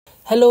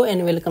Hello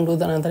and welcome to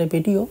another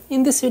video.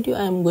 In this video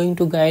I am going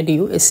to guide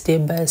you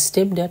step by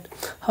step that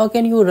how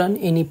can you run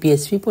any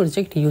PHP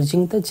project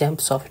using the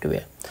XAMPP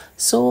software.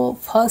 So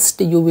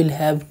first you will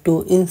have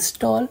to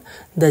install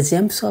the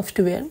XAMPP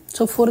software.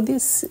 So for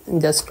this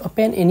just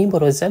open any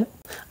browser.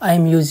 I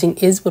am using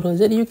Edge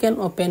browser. You can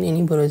open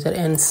any browser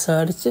and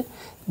search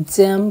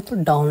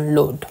XAMPP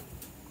download.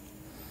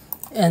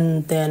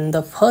 And then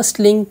the first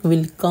link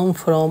will come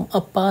from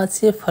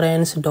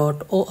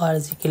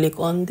apachefriends.org. Click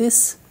on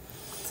this.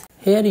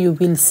 Here you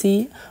will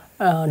see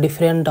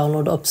different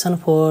download option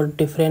for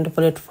different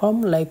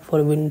platform, like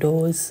for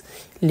Windows,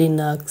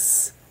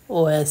 Linux,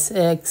 OS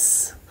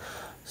X.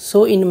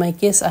 So in my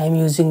case I am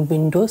using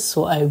Windows,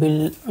 so I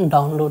will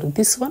download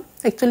this one.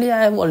 Actually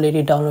I have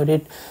already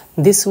downloaded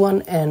this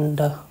one and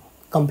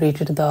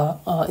completed the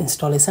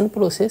installation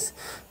process.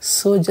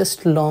 So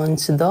just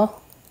launch the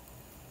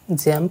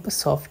XAMPP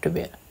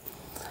software.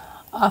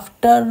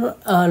 After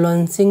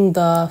launching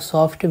the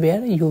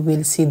software, you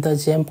will see the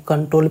XAMPP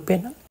control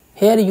panel.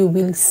 Here you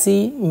will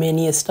see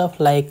many stuff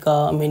like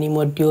many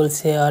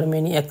modules here,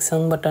 many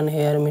action button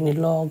here, many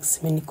logs,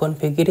 many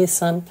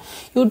configuration.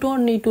 You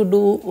don't need to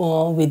do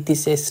with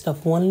this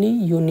stuff only.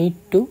 You need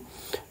to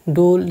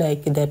do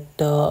like that,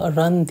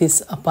 run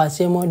this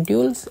Apache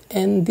modules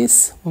and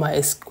this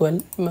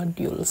MySQL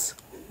modules.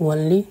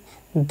 Only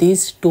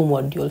these two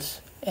modules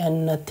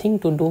and nothing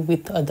to do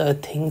with other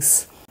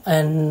things.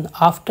 And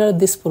after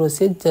this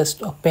process,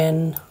 just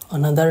open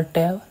another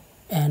tab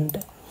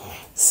and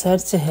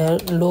search here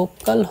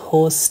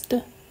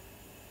localhost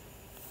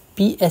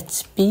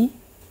PHP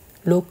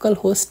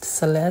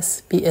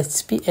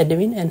localhost/PHP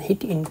admin and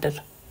hit enter.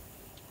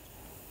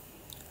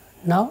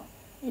 Now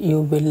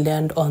you will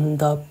land on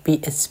the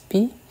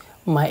PHP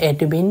my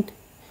admin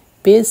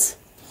page.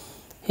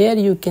 Here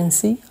you can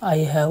see I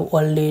have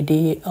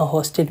already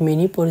hosted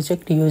many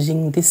project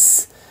using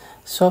this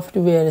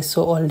software,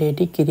 so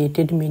already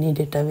created many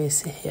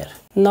database here.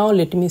 Now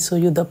let me show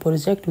you the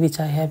project which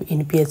I have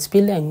in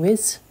PHP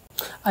language.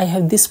 I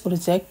have this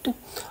project.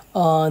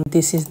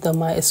 This is the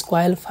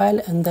MySQL file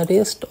and the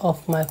rest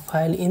of my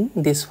file in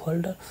this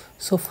folder.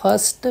 So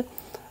first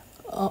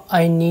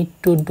I need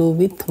to do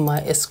with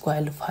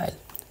MySQL file.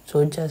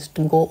 So just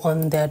go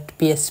on that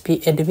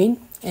PHP admin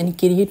and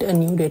create a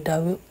new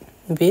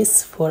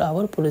database for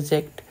our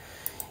project.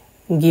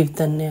 Give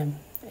the name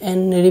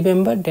and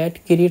remember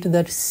that create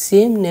that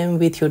same name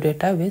with your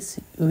database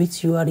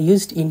which you are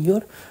used in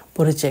your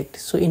project.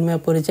 So in my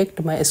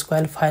project my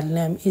SQL file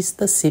name is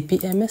the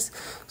CPMS,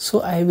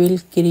 so I will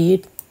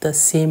create the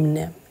same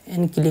name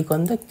and click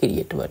on the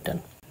create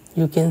button.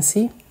 You can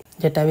see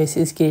database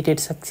is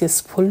created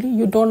successfully.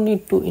 You don't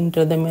need to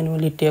enter the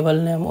manually table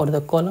name or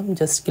the column.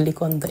 Just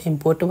click on the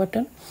import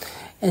button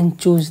and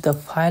choose the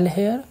file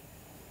here,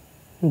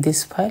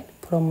 this file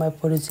from my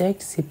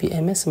project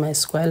CPMS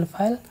MySQL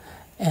file,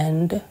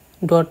 and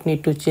don't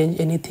need to change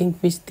anything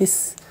with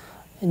this,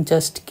 and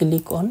just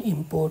click on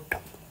import.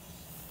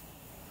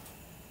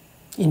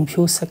 In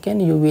few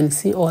seconds you will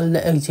see all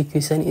the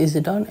execution is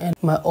done and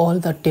all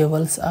the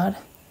tables are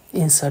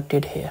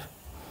inserted here.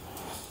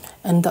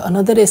 And the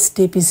another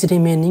step is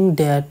remaining,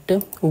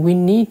 that we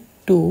need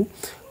to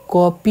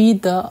copy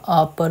the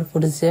upper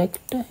project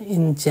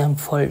in XAMPP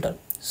folder.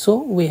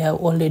 So we have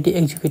already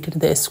executed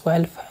the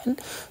SQL file,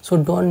 so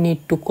don't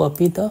need to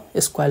copy the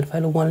SQL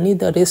file, only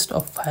the rest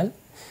of file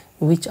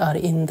which are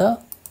in the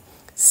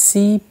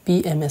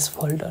CPMS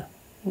folder.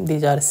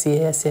 These are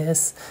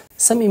CSS,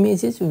 some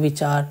images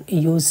which are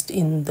used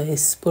in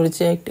this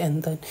project,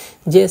 and the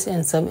JS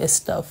and some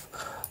stuff.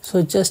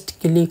 So just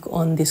click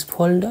on this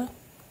folder,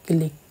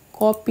 click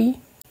copy,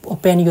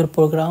 open your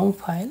program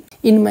file.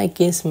 In my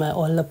case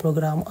all the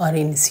program are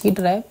in C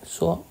drive,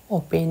 so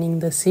opening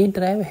the C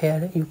drive,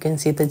 here you can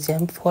see the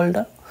XAMPP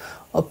folder.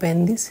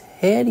 Open this.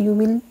 Here you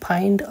will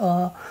find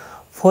a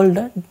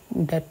folder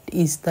that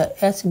is the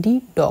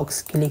HD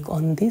docs. Click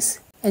on this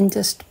and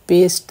just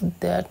paste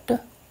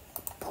that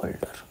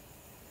folder.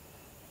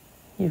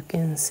 You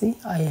can see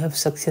I have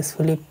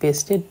successfully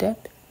pasted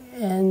that,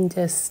 and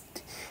just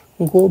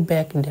go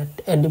back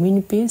that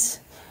admin page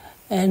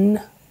and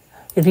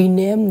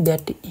rename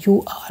that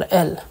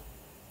URL.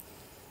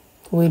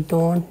 We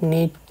don't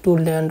need to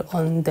land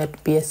on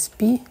that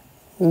PHP.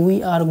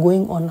 We are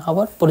going on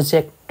our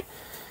project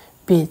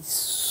page.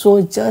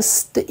 So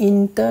just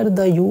enter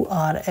the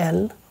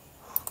URL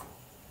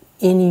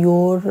in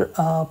your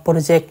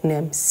project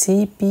name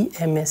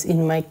CPMS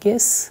in my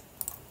case.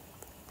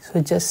 So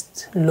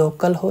just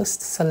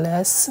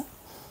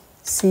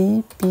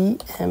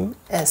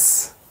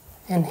localhost/CPMS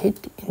and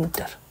hit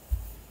enter.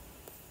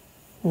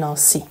 Now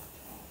see,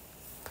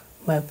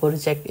 my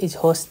project is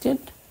hosted.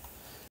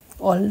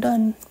 All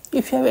done.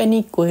 If you have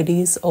any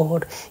queries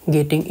or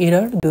getting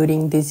error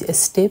during these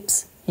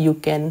steps, you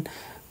can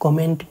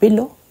comment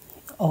below,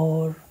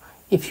 or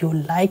if you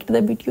liked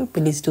the video,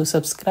 please do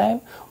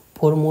subscribe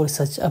for more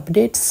such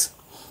updates.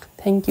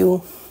 Thank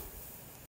you.